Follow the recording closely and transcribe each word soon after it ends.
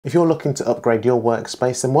If you're looking to upgrade your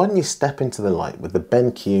workspace, then why don't you step into the light with the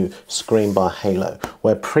BenQ ScreenBar Halo,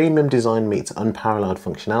 where premium design meets unparalleled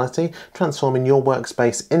functionality, transforming your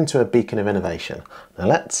workspace into a beacon of innovation. Now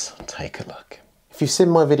let's take a look. If you've seen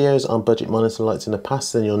my videos on budget monitor lights in the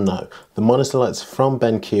past, then you'll know the monitor lights from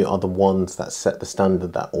BenQ are the ones that set the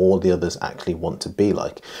standard that all the others actually want to be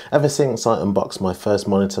like. Ever since I unboxed my first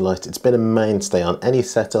monitor light, it's been a mainstay on any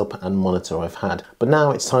setup and monitor I've had. But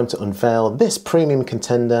now it's time to unveil this premium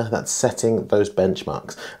contender that's setting those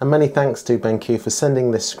benchmarks. And many thanks to BenQ for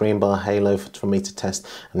sending this ScreenBar Halo for me to test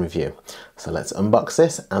and review. So let's unbox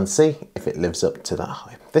this and see if it lives up to that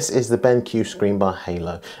hype. This is the BenQ ScreenBar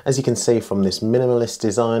Halo. As you can see from this minimalist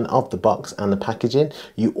design of the box and the packaging,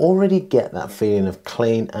 you already get that feeling of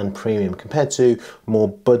clean and premium compared to more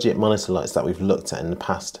budget monitor lights that we've looked at in the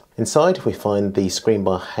past. Inside we find the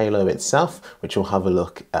ScreenBar Halo itself, which we'll have a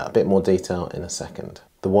look at a bit more detail in a second.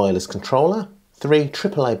 The wireless controller, 3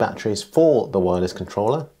 AAA batteries for the wireless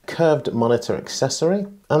controller, curved monitor accessory,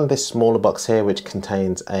 and this smaller box here which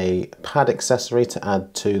contains a pad accessory to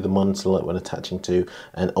add to the monitor light when attaching to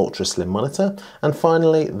an ultra slim monitor, and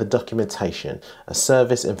finally the documentation, a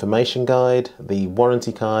service information guide, the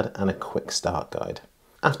warranty card and a quick start guide.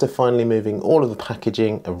 After finally moving all of the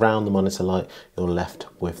packaging around the monitor light, you're left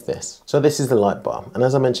with this. So this is the light bar, and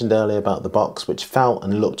as I mentioned earlier about the box, which felt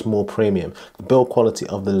and looked more premium, the build quality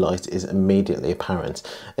of the light is immediately apparent.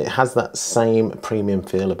 It has that same premium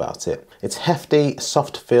feel about it. It's hefty,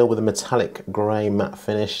 soft feel with a metallic grey matte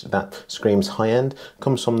finish that screams high-end,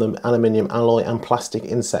 comes from the aluminium alloy and plastic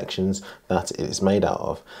in sections that it is made out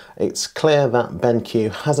of. It's clear that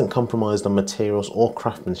BenQ hasn't compromised on materials or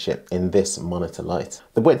craftsmanship in this monitor light.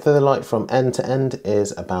 The width of the light from end to end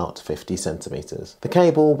is about 50 centimeters. The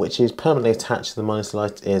cable, which is permanently attached to the monitor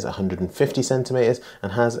light, is 150 centimeters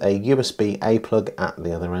and has a USB-A plug at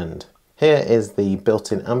the other end. Here is the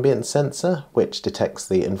built-in ambient sensor, which detects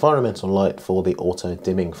the environmental light for the auto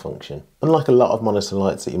dimming function. Unlike a lot of monitor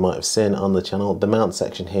lights that you might have seen on the channel, the mount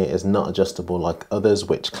section here is not adjustable like others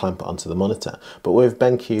which clamp onto the monitor. But with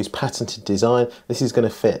BenQ's patented design, this is going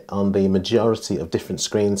to fit on the majority of different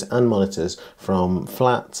screens and monitors, from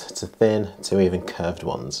flat to thin to even curved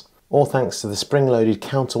ones. All thanks to the spring-loaded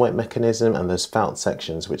counterweight mechanism and those felt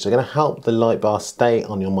sections, which are going to help the light bar stay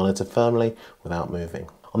on your monitor firmly without moving.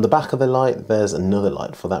 On the back of the light, there's another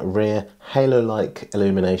light for that rear halo-like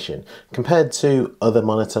illumination. Compared to other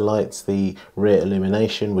monitor lights, the rear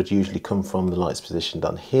illumination would usually come from the lights positioned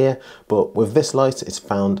on here, but with this light, it's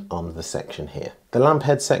found on the section here. The lamp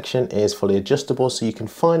head section is fully adjustable, so you can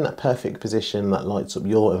find that perfect position that lights up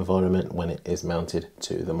your environment when it is mounted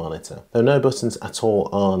to the monitor. There are no buttons at all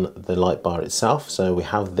on the light bar itself, so we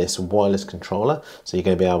have this wireless controller, so you're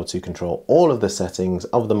going to be able to control all of the settings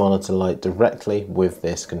of the monitor light directly with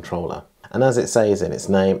this controller. And as it says in its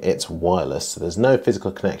name, it's wireless, so there's no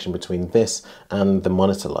physical connection between this and the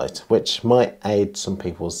monitor light, which might aid some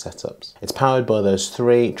people's setups. It's powered by those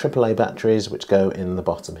 3 AAA batteries which go in the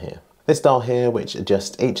bottom here. This dial here, which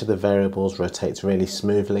adjusts each of the variables, rotates really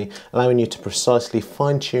smoothly, allowing you to precisely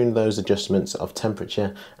fine-tune those adjustments of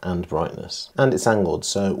temperature and brightness. And it's angled,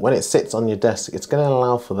 so when it sits on your desk, it's going to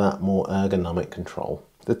allow for that more ergonomic control.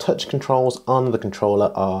 The touch controls on the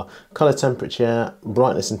controller are color temperature,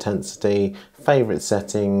 brightness intensity, favorite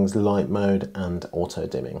settings, light mode, and auto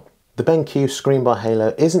dimming. The BenQ ScreenBar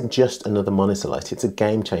Halo isn't just another monitor light, it's a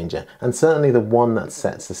game changer, and certainly the one that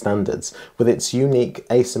sets the standards. With its unique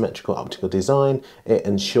asymmetrical optical design, it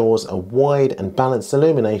ensures a wide and balanced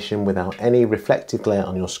illumination without any reflective glare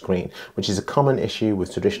on your screen, which is a common issue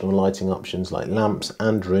with traditional lighting options like lamps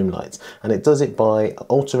and room lights, and it does it by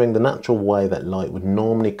altering the natural way that light would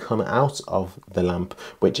normally come out of the lamp,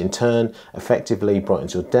 which in turn effectively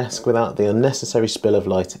brightens your desk without the unnecessary spill of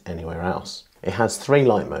light anywhere else. It has 3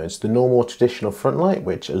 light modes: the normal traditional front light,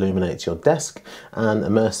 which illuminates your desk, an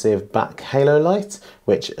immersive back halo light,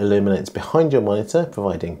 which illuminates behind your monitor,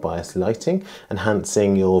 providing bias lighting,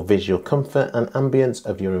 enhancing your visual comfort and ambience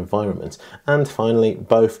of your environment, and finally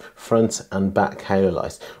both front and back halo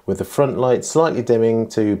lights, with the front light slightly dimming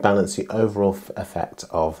to balance the overall effect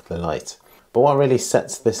of the light. But what really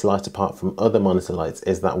sets this light apart from other monitor lights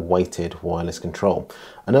is that weighted wireless control.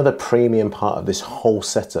 Another premium part of this whole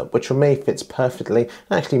setup, which for me fits perfectly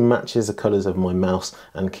and actually matches the colours of my mouse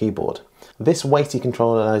and keyboard. This weighty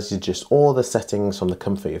controller allows you to adjust all the settings from the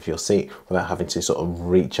comfort of your seat without having to sort of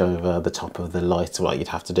reach over the top of the light like you'd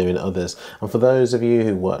have to do in others. And for those of you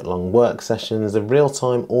who work long work sessions, the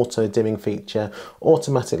real-time auto dimming feature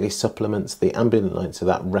automatically supplements the ambient light to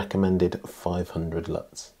that recommended 500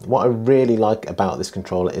 lux. What I really like about this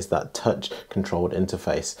controller is that touch controlled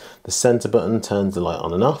interface. The center button turns the light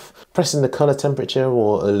on and off, Pressing the colour temperature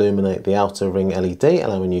will illuminate the outer ring LED,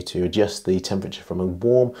 allowing you to adjust the temperature from a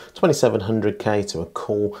warm 2700K to a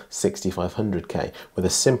cool 6500K with a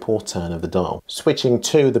simple turn of the dial. Switching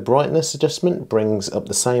to the brightness adjustment brings up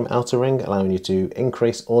the same outer ring, allowing you to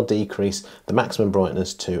increase or decrease the maximum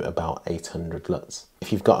brightness to about 800 Lux.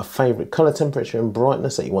 If you've got a favourite colour temperature and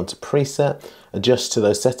brightness that you want to preset, adjust to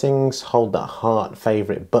those settings, hold that heart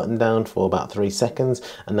favourite button down for about 3 seconds,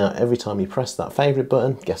 and now every time you press that favourite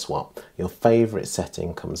button, guess what? Your favourite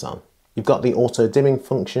setting comes on. You've got the auto dimming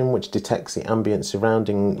function, which detects the ambient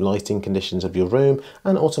surrounding lighting conditions of your room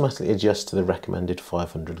and automatically adjusts to the recommended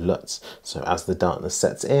 500 Lux. So as the darkness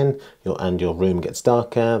sets in and your room gets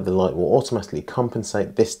darker, the light will automatically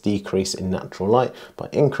compensate this decrease in natural light by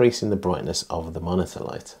increasing the brightness of the monitor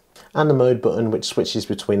light. And the mode button, which switches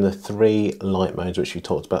between the 3 light modes which we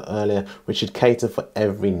talked about earlier, which should cater for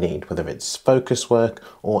every need, whether it's focus work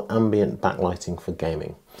or ambient backlighting for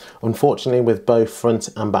gaming. Unfortunately, with both front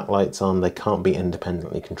and back lights on, they can't be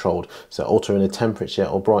independently controlled, so altering the temperature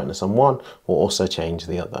or brightness on one will also change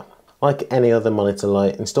the other. Like any other monitor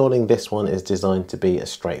light, installing this one is designed to be a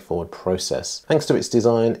straightforward process. Thanks to its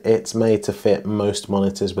design, it's made to fit most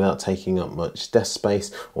monitors without taking up much desk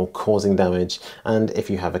space or causing damage, and if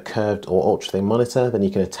you have a curved or ultra-thin monitor, then you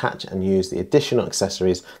can attach and use the additional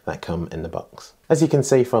accessories that come in the box. As you can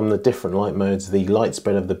see from the different light modes, the light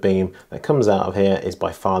spread of the beam that comes out of here is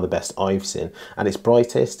by far the best I've seen. At its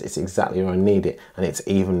brightest, it's exactly where I need it, and it's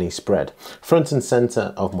evenly spread. Front and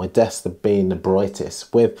center of my desk being the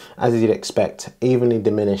brightest, with, as you'd expect, evenly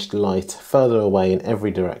diminished light further away in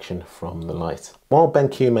every direction from the light. While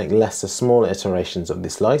BenQ make lesser, smaller iterations of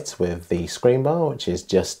this light with the ScreenBar, which is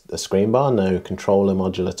just a ScreenBar, no controller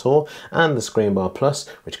module at all, and the ScreenBar Plus,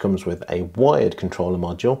 which comes with a wired controller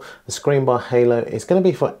module, the ScreenBar Halo is going to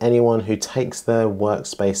be for anyone who takes their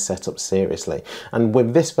workspace setup seriously. And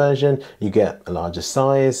with this version, you get a larger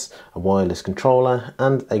size, a wireless controller,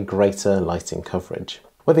 and a greater lighting coverage.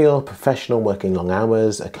 Whether you're a professional working long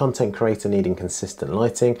hours, a content creator needing consistent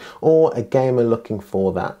lighting, or a gamer looking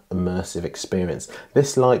for that immersive experience,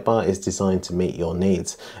 this light bar is designed to meet your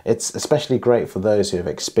needs. It's especially great for those who have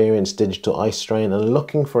experienced digital eye strain and are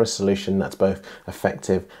looking for a solution that's both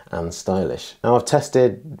effective and stylish. Now, I've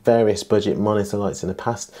tested various budget monitor lights in the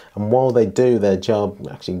past, and while they do their job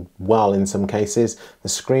actually well in some cases, the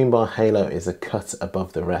ScreenBar Halo is a cut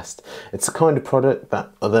above the rest. It's the kind of product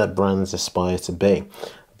that other brands aspire to be.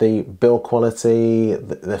 The build quality,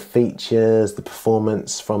 the features, the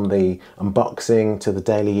performance, from the unboxing to the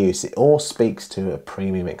daily use, it all speaks to a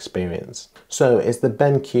premium experience. So is the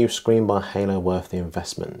BenQ ScreenBar Halo worth the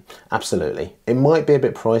investment? Absolutely. It might be a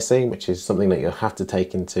bit pricey, which is something that you'll have to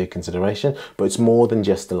take into consideration, but it's more than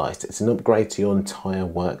just the light. It's an upgrade to your entire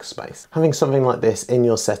workspace. Having something like this in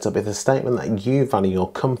your setup is a statement that you value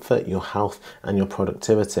your comfort, your health, and your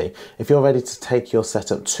productivity. If you're ready to take your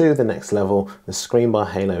setup to the next level, the ScreenBar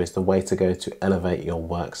Halo is the way to go to elevate your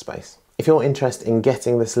workspace. If you're interested in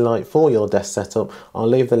getting this light for your desk setup, I'll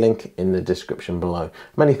leave the link in the description below.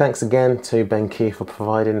 Many thanks again to BenQ for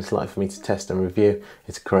providing this light for me to test and review.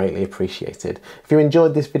 It's greatly appreciated. If you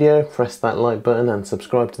enjoyed this video, press that like button and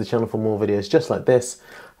subscribe to the channel for more videos just like this.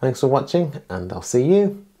 Thanks for watching, and I'll see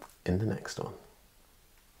you in the next one.